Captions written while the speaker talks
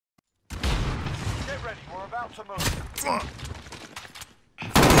You're about to move.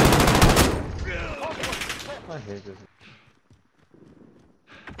 I hate this.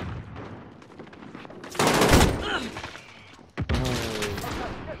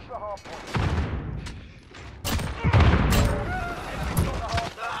 Get to the hard point.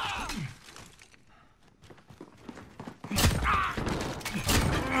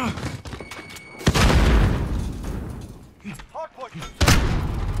 Hard point.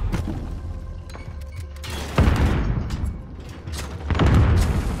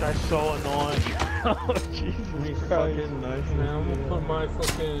 That's so annoying. Oh, jeez. Me fucking nice, man. I'm gonna put my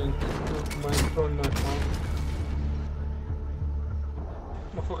fucking throwing knife on.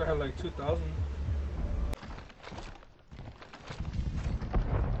 Motherfucker had like 2,000.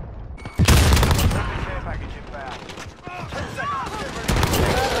 Care package inbound. 10 seconds.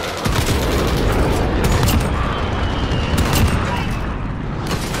 Get ready.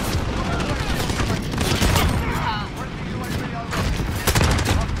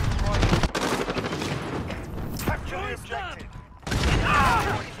 Capture the objective.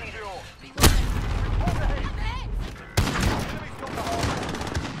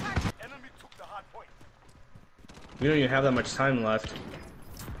 Enemy took the hard point. We don't even have that much time left.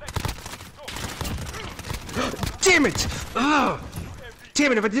 Damn it! Ugh!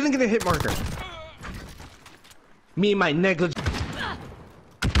 Damn it, if I didn't get a hit marker. Me and my negligence.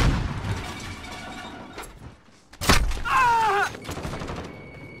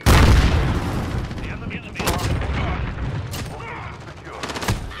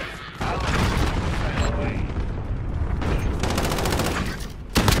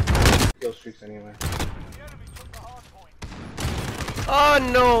 Kill streaks anyway. Oh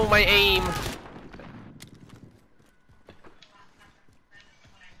no, my aim!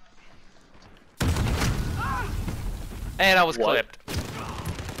 And I was clipped.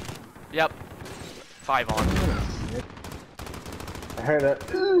 Yep. 5 on. I heard that.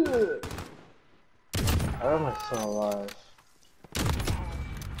 How am I still alive?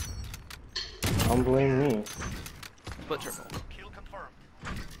 Don't blame me. Split triple. Kill confirmed.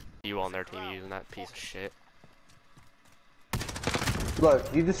 You on their team using that piece of shit.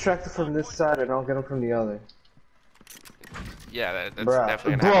 Look, you distract them from this side and I'll get them from the other. Yeah, that's Bruh.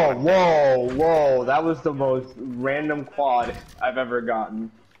 definitely gonna happen. Whoa, that was the most random quad I've ever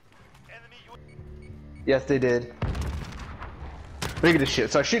gotten. Yes, they did. Look at this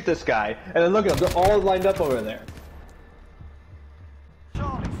shit. So I shoot this guy, and then look at them, they're all lined up over there.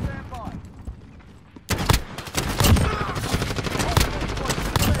 Charlie, stand by.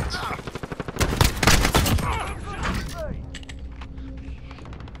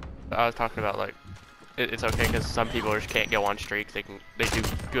 I was talking about like, it's okay because some people just can't go on streaks. They do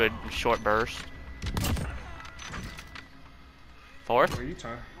good short bursts. 4th? What are you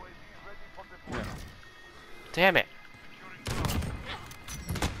talking? No. Damn it!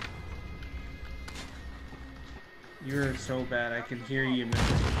 You're so bad. I can hear you, man.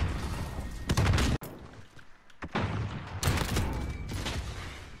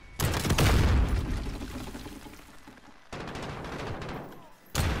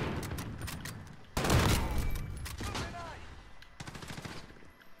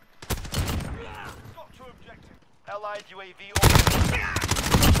 Allied UAV overhead.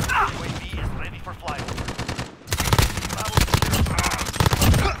 UAV is ready for flyover.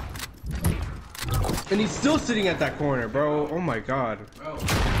 And he's still sitting at that corner, bro. Oh my god.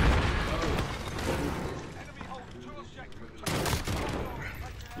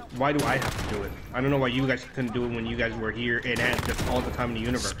 Why do I have to do it? I don't know why you guys couldn't do it when you guys were here and had just all the time in the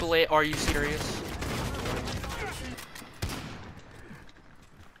universe. Split? Are you serious?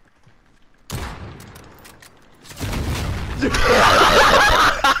 You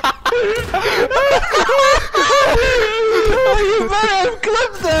better have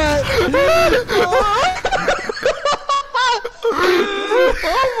clipped that!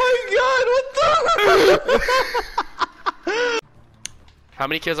 Oh my god, what the? How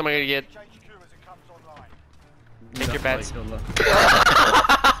many kills am I gonna get? Make your bets.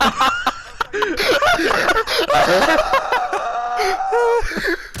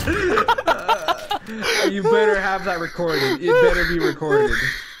 You better have that recorded. It better be recorded.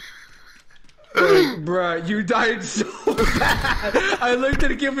 Like, bruh, you died so bad. I looked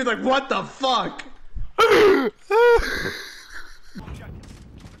at it and was like, what the fuck?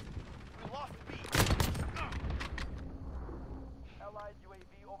 Allied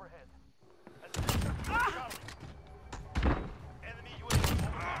UAV overhead. Enemy UAV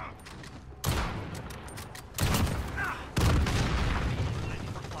overhead.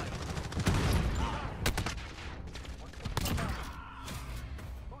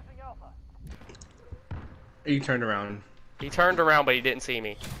 Losing Alpha. He turned around. He turned around, but he didn't see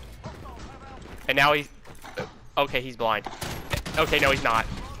me. And now he's... Okay, he's blind. Okay, no, he's not.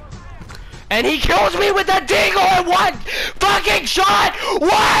 And he kills me with a deagle in one fucking shot!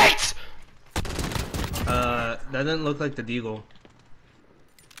 What?! That doesn't look like the deagle.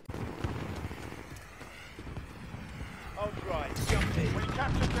 Right. We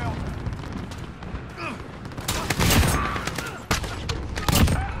captured Delta.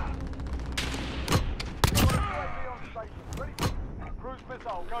 Cruise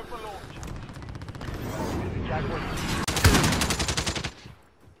missile, go for launch. Jaguar.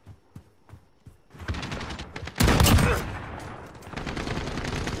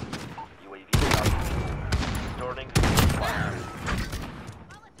 UAV starting fire.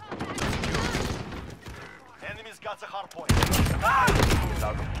 Enemy's got a hard point.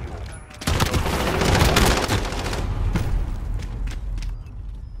 Without fuel.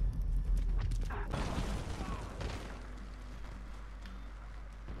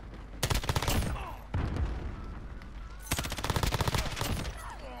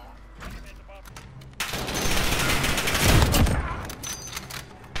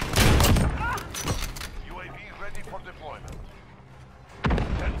 UAV ready for deployment.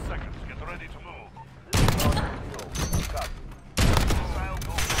 10 seconds. Get ready to move.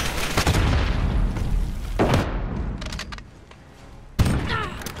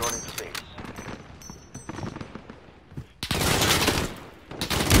 Returning to base.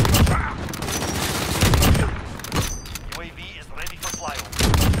 UAV is ready for flyover.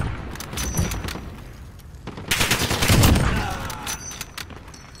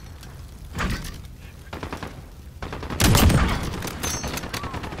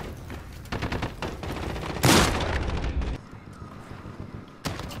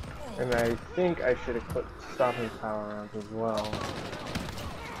 And I think I should have put stopping power rounds as well.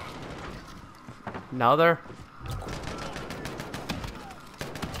 Another?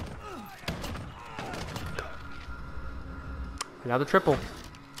 Another triple.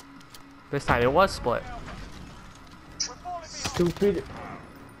 This time it was split. Stupid.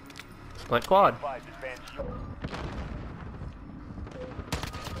 Split quad.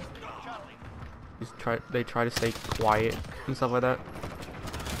 They try to stay quiet and stuff like that.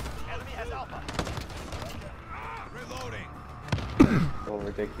 Enemy has Alpha. So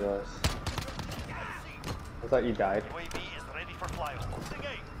ridiculous. I thought you died. UAV is ready for flyover. Sing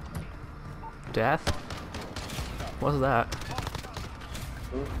Death? What's that?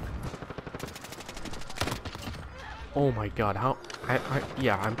 Oh my god, how...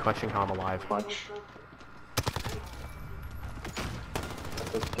 yeah, I'm questioning how I'm alive. Much.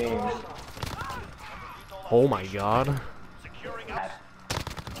 This game. Oh my god. securing Alpha.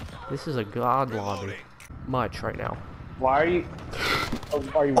 This is a god lobby. Much right now. Why are you?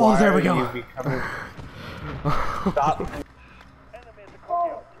 Are you? Oh, there we go. You becoming... Stop.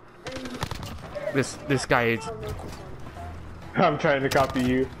 This guy is... I'm trying to copy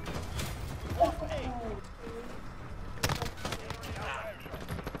you.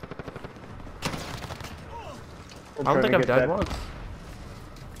 I don't think I've died once.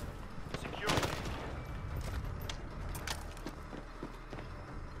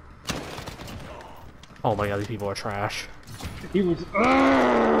 Oh my god, these people are trash. He was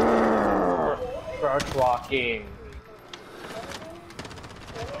crouch walking.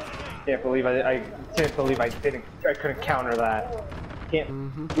 Can't believe I can't believe I couldn't counter that.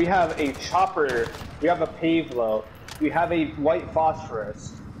 Can't. We have a chopper. We have a Pavlo. We have a white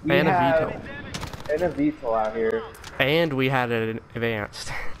phosphorus. We And a have Vito. and a Vito out here. And we had an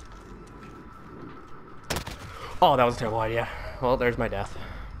advanced. Oh, that was a terrible idea. Well, there's my death.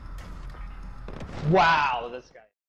 Wow, this guy.